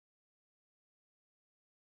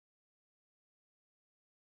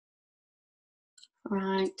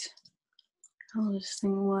Right. How does this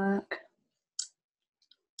thing work?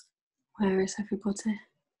 Where is everybody?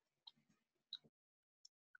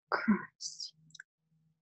 Christ.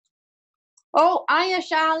 Oh, hiya,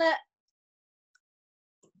 Charlotte.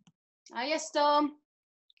 Hiya, Storm.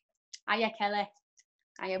 Hiya, Kelly.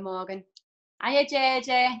 Hiya, Morgan. Hiya,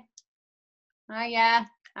 JJ. Hiya.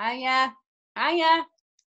 Hiya. Hiya.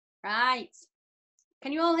 Right.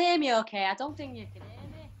 Can you all hear me okay? I don't think you can hear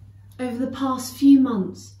me. Over the past few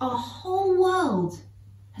months, our whole world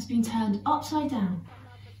has been turned upside down,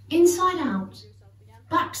 inside out,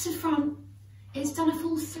 back to front. It's done a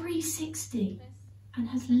full 360 and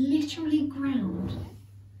has literally ground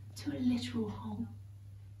to a literal hole.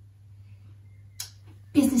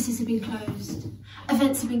 Businesses have been closed,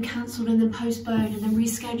 events have been cancelled and then postponed and then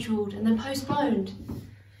rescheduled and then postponed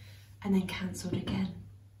and then cancelled again.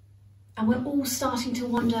 And we're all starting to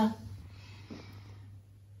wonder,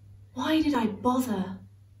 why did I bother?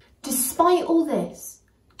 Despite all this,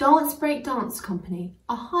 Dance Break Dance Company,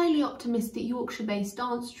 a highly optimistic Yorkshire-based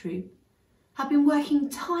dance troupe, have been working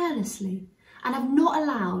tirelessly and have not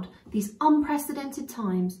allowed these unprecedented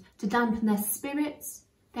times to dampen their spirits,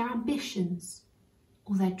 their ambitions,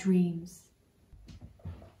 or their dreams.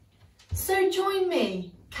 So join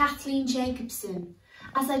me, Kathleen Jacobson,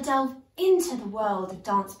 as I delve into the world of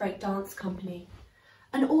Dance Break Dance Company,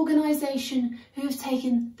 an organisation who have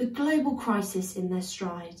taken the global crisis in their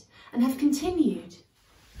stride and have continued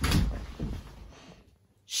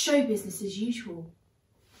show business as usual.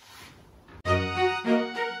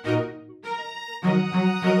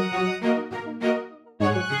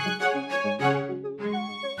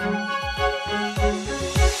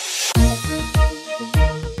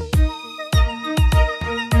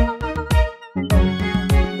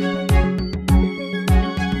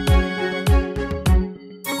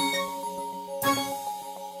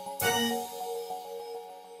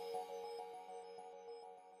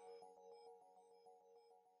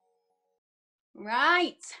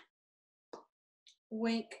 Right.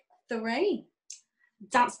 Week 3.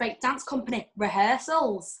 Dance Break Dance Company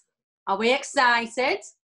rehearsals. Are we excited?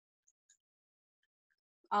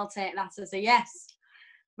 I'll take that as a yes.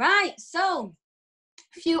 Right, so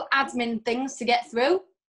a few admin things to get through.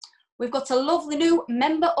 We've got a lovely new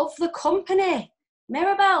member of the company.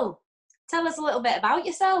 Mirabel, tell us a little bit about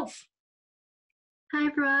yourself. Hi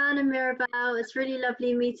everyone, I'm Mirabel. It's really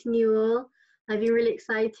lovely meeting you all. I've been really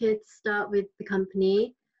excited to start with the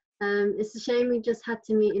company. It's a shame we just had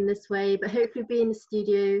to meet in this way, but hopefully be in the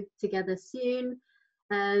studio together soon.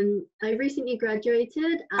 I recently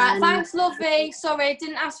graduated. Right, thanks, lovey. Sorry,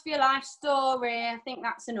 didn't ask for your life story. I think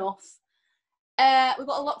that's enough. We've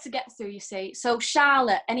got a lot to get through, you see. So,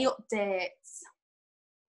 Charlotte, any updates?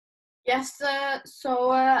 Yes, as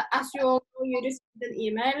you all know, you received an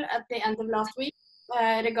email at the end of last week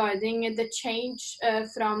regarding the change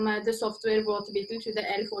from the software Water Beetle to the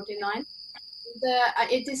L49.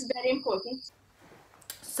 It is very important.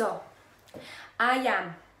 So, I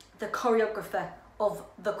am the choreographer of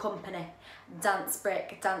the company, Dance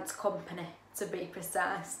Break Dance Company to be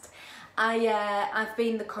precise. I've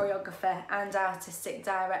been the choreographer and artistic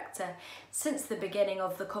director since the beginning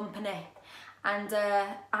of the company, and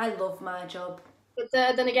I love my job. But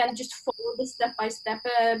then again, just follow the step-by-step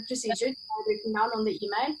procedure written down on the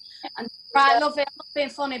email. And right, love it. I'm not being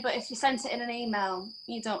funny, but if you sent it in an email,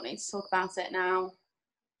 you don't need to talk about it now.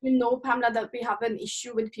 You know, Pamela, that we have an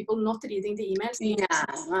issue with people not reading the emails. Yeah,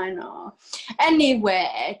 I know.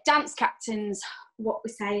 Anyway, dance captains, what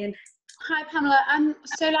we're saying. Hi, Pamela.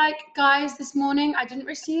 So, guys, this morning I didn't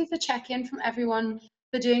receive the check-in from everyone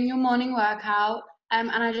for doing your morning workout. And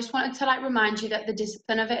I just wanted to remind you that the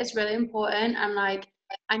discipline of it is really important, and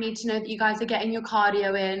I need to know that you guys are getting your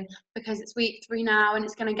cardio in, because it's week 3 now and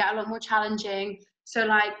it's going to get a lot more challenging. So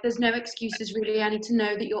there's no excuses really. I need to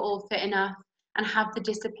know that you're all fit enough and have the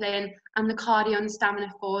discipline and the cardio and the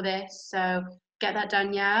stamina for this. So get that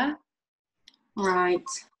done, yeah? Right.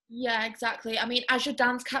 Yeah, exactly. I mean, as your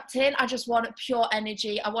dance captain, I just want pure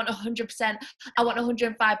energy. I want 100%. I want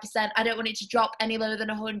 105%. I don't want it to drop any lower than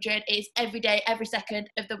 100. It's every day, every second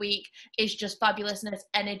of the week. It's just fabulousness,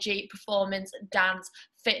 energy, performance, dance,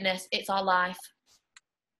 fitness. It's our life.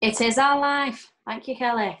 It is our life. Thank you,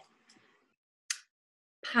 Kelly.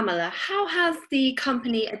 Pamela, how has the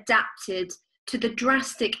company adapted to the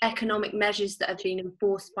drastic economic measures that have been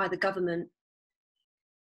enforced by the government?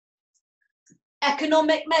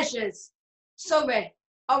 Economic measures. Sorry,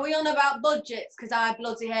 are we on about budgets? Because I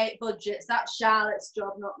bloody hate budgets. That's Charlotte's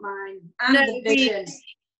job, not mine. And no, the vision.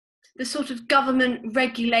 The sort of government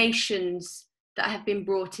regulations that have been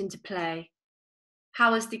brought into play.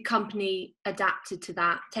 how has the company adapted to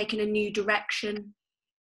that, taken a new direction?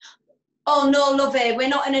 Oh no, lovey, we're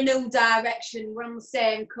not in a new direction. We're on the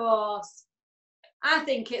same course. I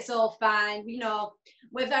think it's all fine. You know,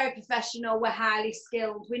 we're very professional. We're highly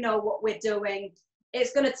skilled. We know what we're doing.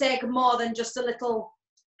 It's going to take more than just a little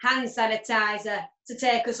hand sanitizer to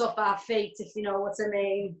take us off our feet, if you know what I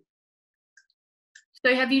mean.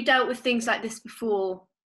 So have you dealt with things like this before?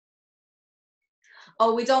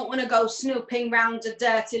 Oh, we don't want to go snooping round a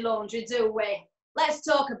dirty laundry, do we? Let's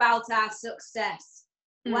talk about our success.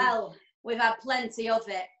 Well, we've had plenty of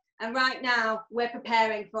it. And right now, we're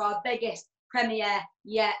preparing for our biggest premiere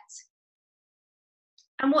yet.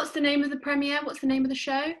 And what's the name of the premiere? What's the name of the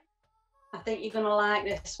show? I think you're going to like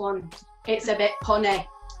this one. It's a bit punny.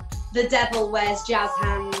 The Devil Wears Jazz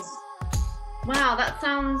Hands. Wow, that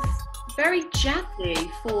sounds very jazzy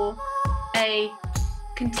for a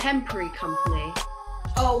contemporary company.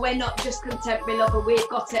 Oh, we're not just contemporary, lover. We've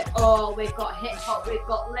got it all. We've got hip-hop, we've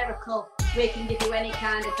got lyrical. We can give you any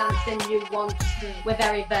kind of dancing you want. We're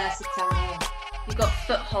very versatile. You've got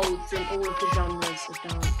footholds in all of the genres of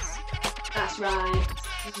dance. That's right.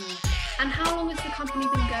 And how long has the company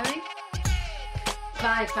been going?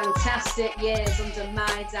 5 fantastic years under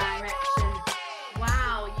my direction.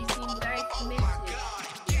 Wow, you seem very committed.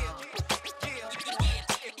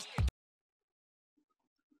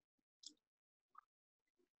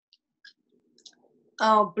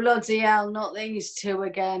 Oh, bloody hell, not these two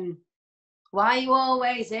again. Why are you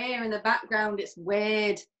always here in the background? It's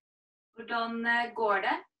weird. Hvordan går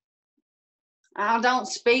det? I don't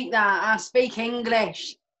speak that. I speak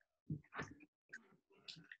English.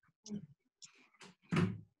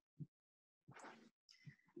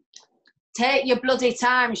 Take your bloody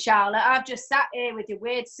time, Charlotte. I've just sat here with your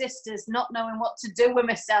weird sisters, not knowing what to do with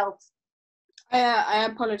myself. I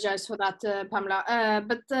apologize for that, Pamela.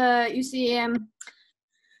 But you see,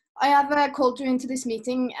 I have called you into this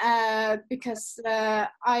meeting because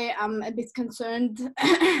I am a bit concerned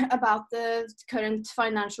about the current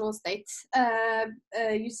financial state.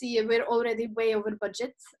 You see, we're already way over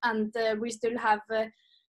budget, and we still have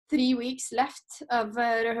 3 weeks left of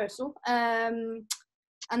rehearsal.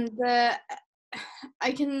 And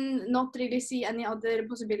I can not really see any other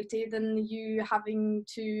possibility than you having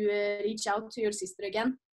to reach out to your sister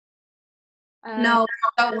again. No,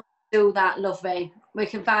 I don't want to do that, lovey. We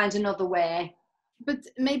can find another way. But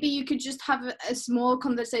maybe you could just have a small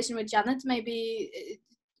conversation with Janet. Maybe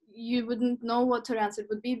you wouldn't know what her answer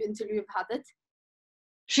would be until you've had it.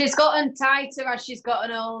 She's gotten tighter as she's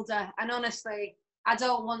gotten older. And honestly, I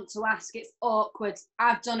don't want to ask. It's awkward.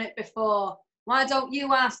 I've done it before. Why don't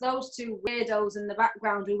you ask those two weirdos in the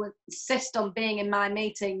background who insist on being in my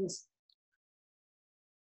meetings?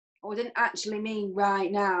 Oh, I didn't actually mean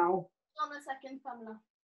right now. Hold on a second, Pamela.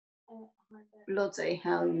 Bloody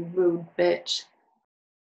hell, you rude bitch.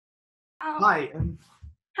 Oh. Hi,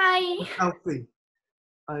 Hi. Elsie.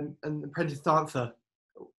 I'm an apprentice dancer.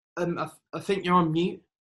 I think you're on mute.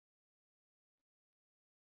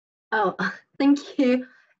 Oh, thank you.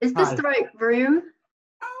 Is this Hi. the right room?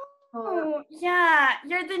 Oh, yeah,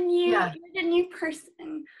 you're the new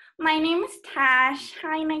person. My name is Tash.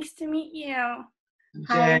 Hi, nice to meet you.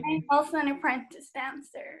 Hi. I'm also an apprentice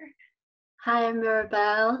dancer. Hi, I'm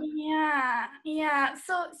Mirabel. Yeah.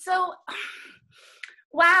 So,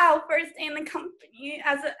 wow, first day in the company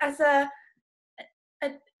as an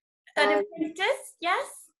apprentice,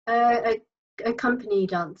 yes? A company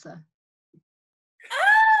dancer.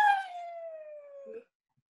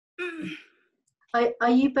 Are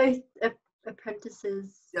you both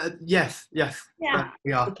apprentices? Yes. Yeah.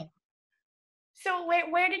 We are. Okay. So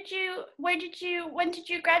when did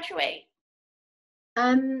you graduate?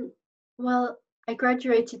 Well, I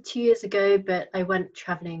graduated 2 years ago, but I went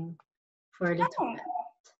traveling for a little bit.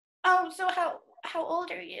 Oh, so how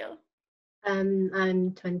old are you?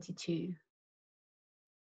 I'm 22.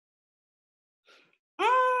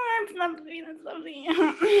 That's lovely.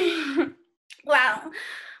 Well,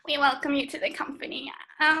 we welcome you to the company.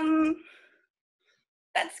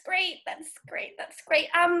 That's great.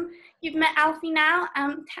 You've met Alfie now.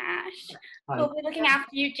 Tash. Hi. We'll be looking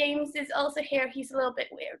after you. James is also here. He's a little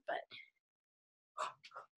bit weird, but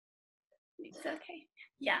it's okay.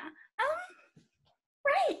 Yeah.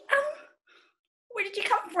 Right. Where did you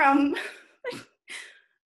come from?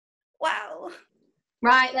 Wow.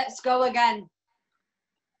 Right, let's go again.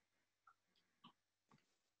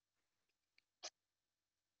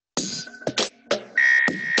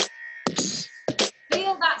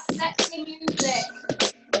 Feel that sexy music.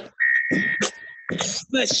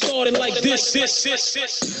 Let's start it like this.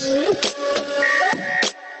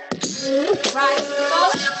 Right,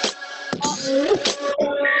 go.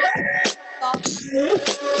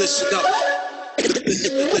 Listen up.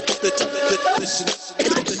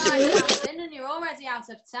 And you're already out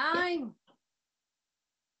of time.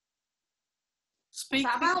 Speak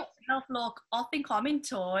for yourself, look. I think I'm in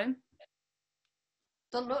time.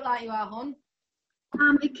 Don't look like you are, hon.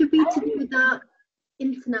 It could be to do with the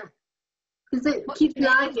internet, because it keeps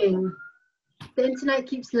lagging. The internet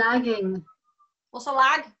keeps lagging. What's a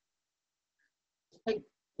lag? Like,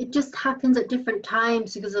 it just happens at different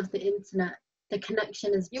times because of the internet. The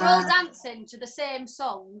connection is You're bad. all dancing to the same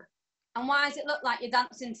song, and why does it look like you're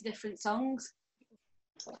dancing to different songs?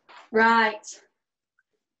 Right.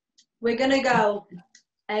 We're gonna go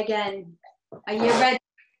again. Are you ready,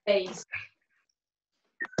 please?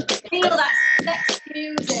 Feel that sex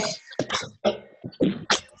music.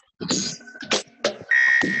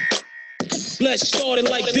 Let's start it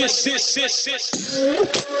like this.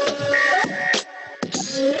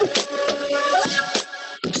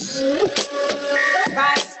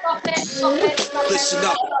 Right, stop it. Listen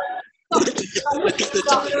up.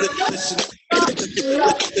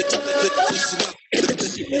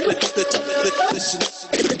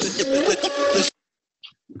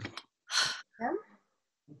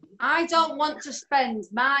 I don't want to spend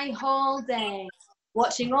my whole day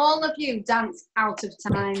watching all of you dance out of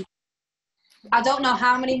time. I don't know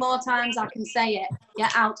how many more times I can say it. You're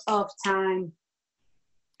out of time.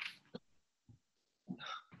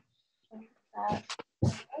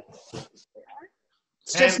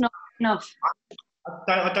 It's just not enough.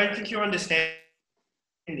 I don't think you're understanding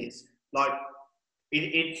this. Like,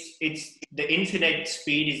 it's the internet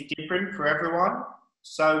speed is different for everyone,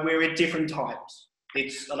 so we're at different times.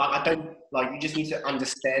 It's like you just need to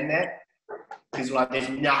understand that, because like there's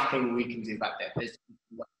nothing we can do about that.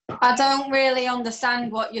 I don't really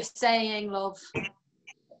understand what you're saying, love.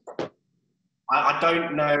 I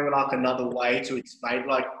don't know like another way to explain,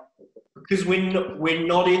 like, because we're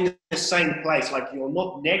not in the same place. Like you're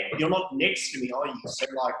not next to me, are you? So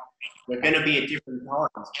like we're gonna be at different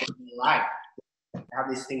times. Like how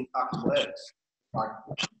this thing fucking works. Like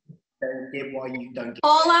don't get why you don't.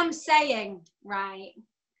 All I'm saying, right,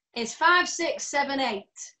 is 5, 6, 7, 8.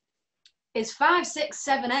 Is 5, 6,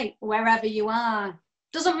 7, 8 wherever you are.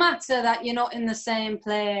 Doesn't matter that you're not in the same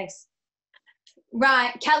place.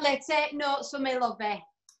 Right, Kelly, take notes for me, lovey.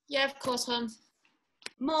 Yeah, of course, hon.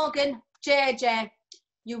 Morgan, JJ,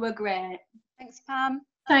 you were great. Thanks, Pam.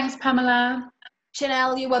 Thanks, Pamela.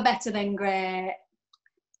 Chanel, you were better than great.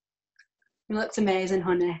 You looked amazing,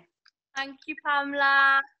 honey. Thank you,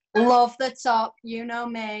 Pamela. Love the top. You know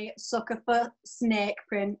me. Sucker for snake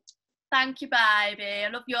print. Thank you, baby. I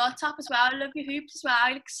love your top as well. I love your hoops as well.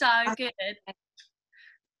 You look so good.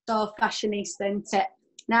 So fashionista, isn't it?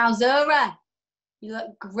 Now, Zora, you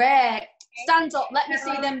look great. Stand up. Let me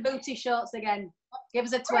see them booty shorts again. Give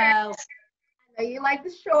us a twirl. I know you like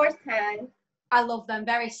the shorts, hen. I love them.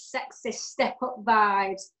 Very sexy step-up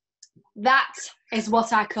vibes. That is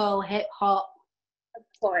what I call hip-hop. Of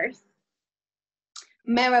course.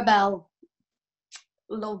 Mirabel.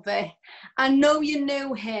 Lovely. I know you're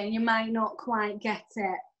new here. You might not quite get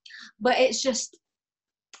it. But it's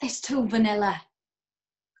too vanilla.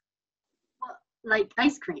 Like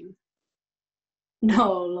ice cream?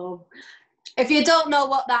 No, love. If you don't know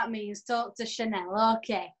what that means, talk to Chanel,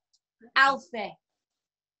 okay? Alfie.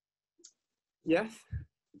 Yes?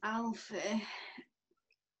 Alfie.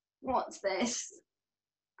 What's this?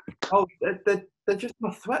 Oh, they're just my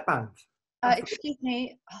sweatbands. Excuse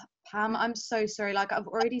me, Pam, I'm so sorry. Like, I've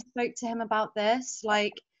already spoke to him about this.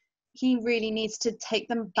 Like, he really needs to take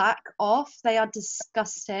them back off. They are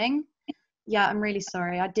disgusting. Yeah, I'm really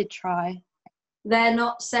sorry. I did try. They're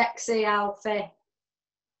not sexy, Alfie.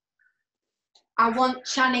 I want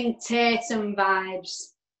Channing Tatum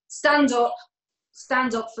vibes. Stand up.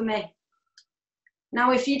 Stand up for me.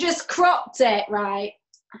 Now, if you just cropped it, right,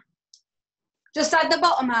 just at the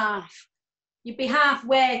bottom half, you'd be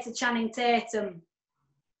halfway to Channing Tatum.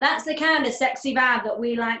 That's the kind of sexy vibe that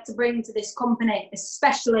we like to bring to this company,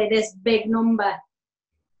 especially this big number.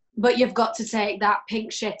 But you've got to take that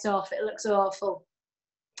pink shit off. It looks awful.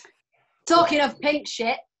 Talking of pink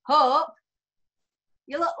shit, Hope,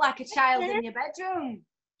 you look like a child in your bedroom.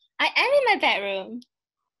 I am in my bedroom.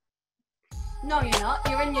 No, you're not.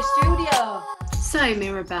 You're in your studio. So,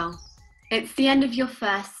 Mirabel, it's the end of your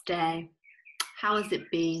first day. How has it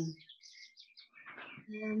been?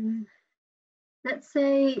 Let's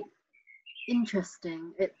say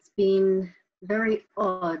interesting. It's been very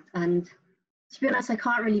odd, and to be honest, I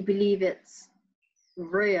can't really believe it's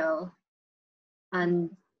real. And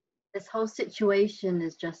this whole situation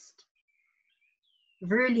is just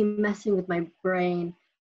really messing with my brain.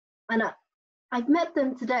 And I've met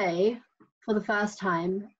them today, for the first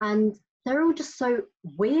time, and they're all just so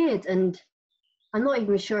weird, and I'm not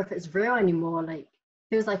even sure if it's real anymore. Like,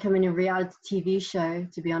 feels like I'm in a reality TV show,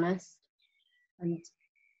 to be honest. And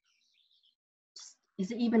just,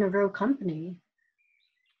 is it even a real company?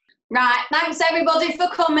 Right, thanks everybody for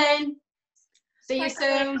coming. See you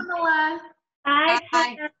soon. Bye.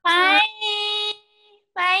 Bye. Bye.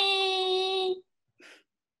 Bye.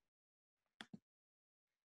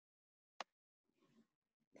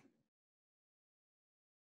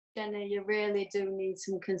 Jenny, you really do need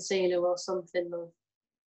some concealer or something, love.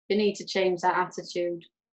 You need to change that attitude.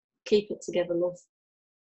 Keep it together, love.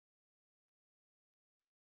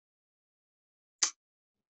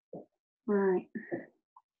 Right.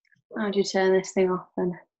 How do you turn this thing off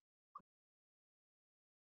then?